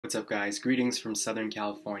What's up guys? Greetings from Southern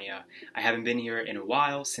California. I haven't been here in a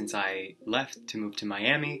while since I left to move to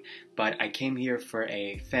Miami, but I came here for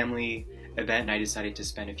a family event and I decided to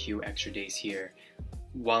spend a few extra days here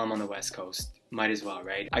while I'm on the West Coast. Might as well,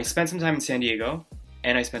 right? I spent some time in San Diego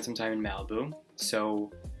and I spent some time in Malibu,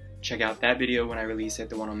 so check out that video when I release it,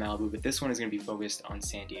 the one on Malibu, but this one is going to be focused on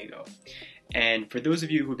San Diego. And for those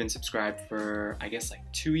of you who've been subscribed for, I guess, like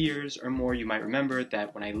 2 years or more, you might remember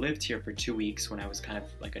that when I lived here for 2 weeks, when I was kind of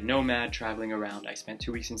like a nomad traveling around, I spent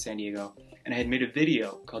 2 weeks in San Diego, and I had made a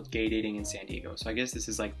video called Gay Dating in San Diego. So I guess this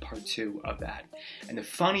is like part 2 of that. And the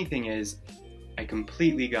funny thing is, I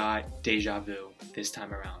completely got deja vu this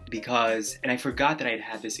time around because, and I forgot that I had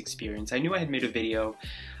had this experience. I knew I had made a video.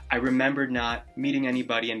 I remembered not meeting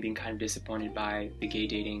anybody and being kind of disappointed by the gay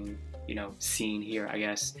dating, scene here, I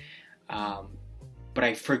guess. But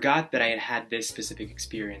I forgot that I had had this specific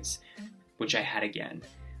experience, which I had again.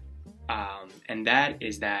 And that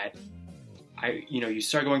is that you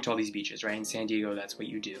start going to all these beaches, right? In San Diego, that's what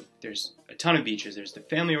you do. There's a ton of beaches. There's the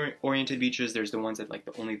family-oriented beaches. There's the ones that like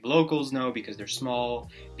only the locals know because they're small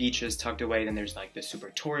beaches tucked away. Then there's like the super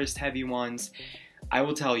tourist-heavy ones. I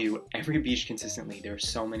will tell you, every beach consistently, there are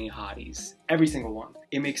so many hotties. Every single one.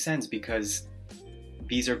 It makes sense because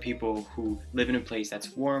these are people who live in a place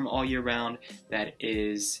that's warm all year round, that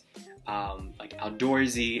is like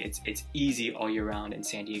outdoorsy. It's easy all year round in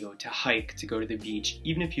San Diego to hike, to go to the beach,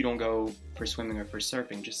 even if you don't go for swimming or for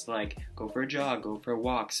surfing, just like go for a jog, go for a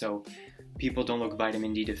walk. So people don't look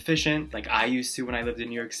vitamin D deficient like I used to when I lived in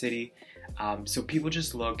New York City. So people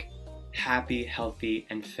just look happy, healthy,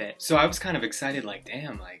 and fit. So I was kind of excited, like,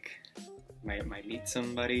 damn, like, might meet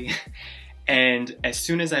somebody. And as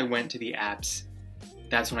soon as I went to the apps,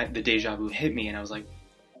 that's when the deja vu hit me, and I was like,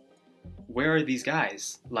 where are these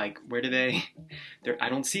guys? Like, where do they? I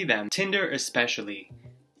don't see them. Tinder especially,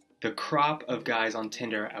 the crop of guys on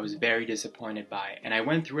Tinder, I was very disappointed by, and I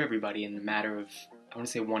went through everybody in a matter of, I want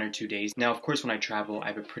to say 1 or 2 days. Now, of course, when I travel, I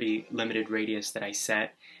have a pretty limited radius that I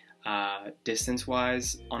set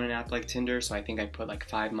distance-wise on an app like Tinder, so I think I put like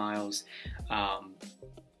 5 miles,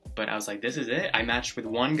 but I was like, this is it. I matched with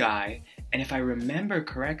one guy, and if I remember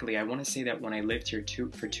correctly, I want to say that when I lived here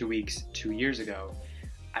for 2 weeks 2 years ago,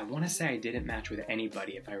 I want to say I didn't match with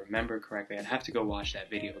anybody, if I remember correctly. I'd have to go watch that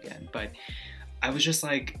video again, but I was just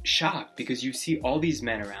like shocked because you see all these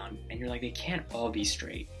men around and you're like, they can't all be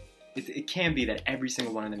straight. It can't be that every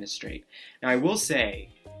single one of them is straight. Now I will say,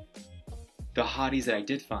 the hotties that I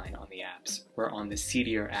did find on the apps were on the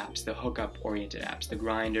seedier apps, the hookup-oriented apps, the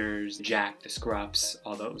Grinders, Jack, the Scruffs,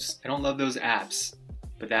 all those. I don't love those apps,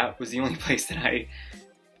 but that was the only place that I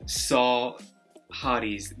saw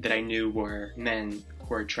hotties that I knew were men who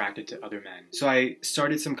were attracted to other men. So I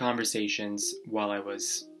started some conversations while I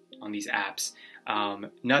was on these apps.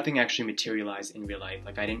 Nothing actually materialized in real life.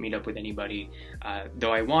 Like, I didn't meet up with anybody,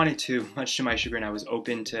 though I wanted to, much to my chagrin. I was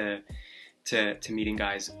open to meeting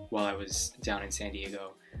guys while I was down in San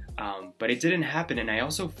Diego, but it didn't happen. And I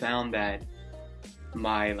also found that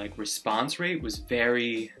my response rate was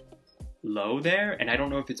very low there, and I don't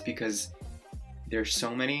know if it's because there's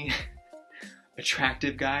so many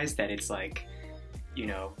attractive guys that it's like,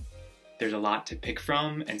 there's a lot to pick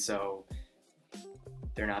from, and so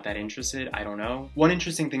they're not that interested. I don't know. One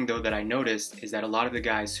interesting thing though that I noticed is that a lot of the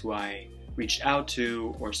guys who I reached out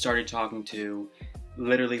to or started talking to,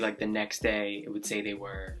 literally like the next day, it would say they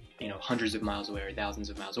were, hundreds of miles away or thousands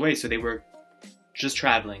of miles away. So they were just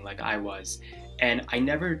traveling like I was. And I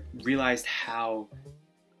never realized how,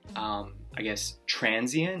 I guess,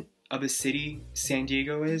 transient of a city San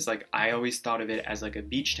Diego is. Like, I always thought of it as like a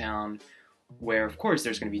beach town where, of course,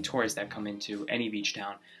 there's going to be tourists that come into any beach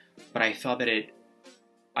town. But I thought that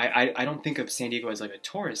I don't think of San Diego as like a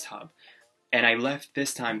tourist hub. And I left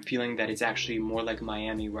this time feeling that it's actually more like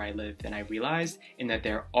Miami where I live than I realized, in that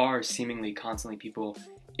there are seemingly constantly people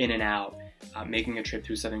in and out, making a trip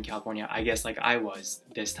through Southern California, I guess like I was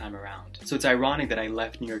this time around. So it's ironic that I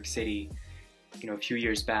left New York City, a few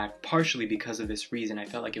years back, partially because of this reason. I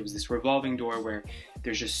felt like it was this revolving door where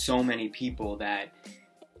there's just so many people that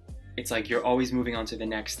it's like you're always moving on to the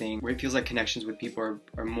next thing, where it feels like connections with people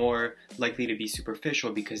are more likely to be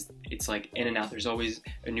superficial because it's like in and out. There's always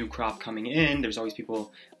a new crop coming in. There's always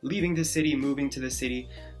people leaving the city, moving to the city.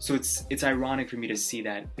 So it's ironic for me to see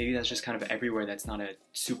that maybe that's just kind of everywhere. That's not a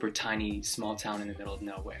super tiny small town in the middle of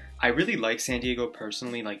nowhere. I really like San Diego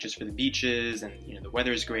personally, like just for the beaches and the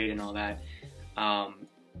weather is great and all that.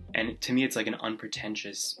 And to me, it's like an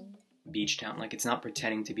unpretentious beach town. Like, it's not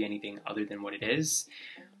pretending to be anything other than what it is.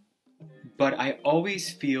 But I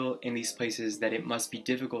always feel in these places that it must be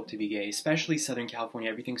difficult to be gay, especially Southern California.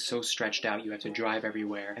 Everything's so stretched out, you have to drive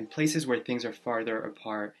everywhere. And places where things are farther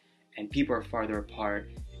apart and people are farther apart,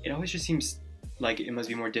 it always just seems like it must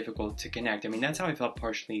be more difficult to connect. I mean, that's how I felt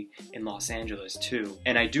partially in Los Angeles too.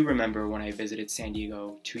 And I do remember when I visited San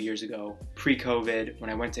Diego 2 years ago, pre-COVID, when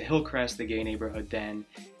I went to Hillcrest, the gay neighborhood then,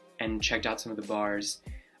 and checked out some of the bars,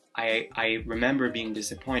 I remember being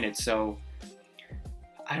disappointed. So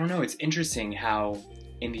I don't know, it's interesting how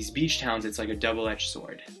in these beach towns it's like a double-edged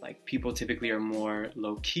sword. Like, people typically are more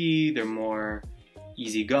low-key, they're more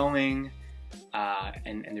easygoing,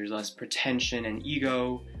 and there's less pretension and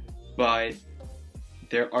ego, but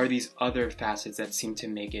there are these other facets that seem to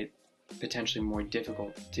make it potentially more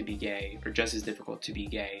difficult to be gay, or just as difficult to be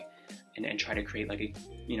gay, and try to create like a,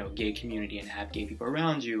 you know, gay community and have gay people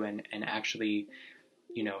around you and actually,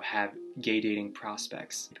 you know, have gay dating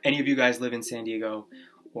prospects. If any of you guys live in San Diego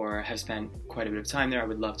or have spent quite a bit of time there, I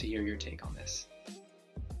would love to hear your take on this.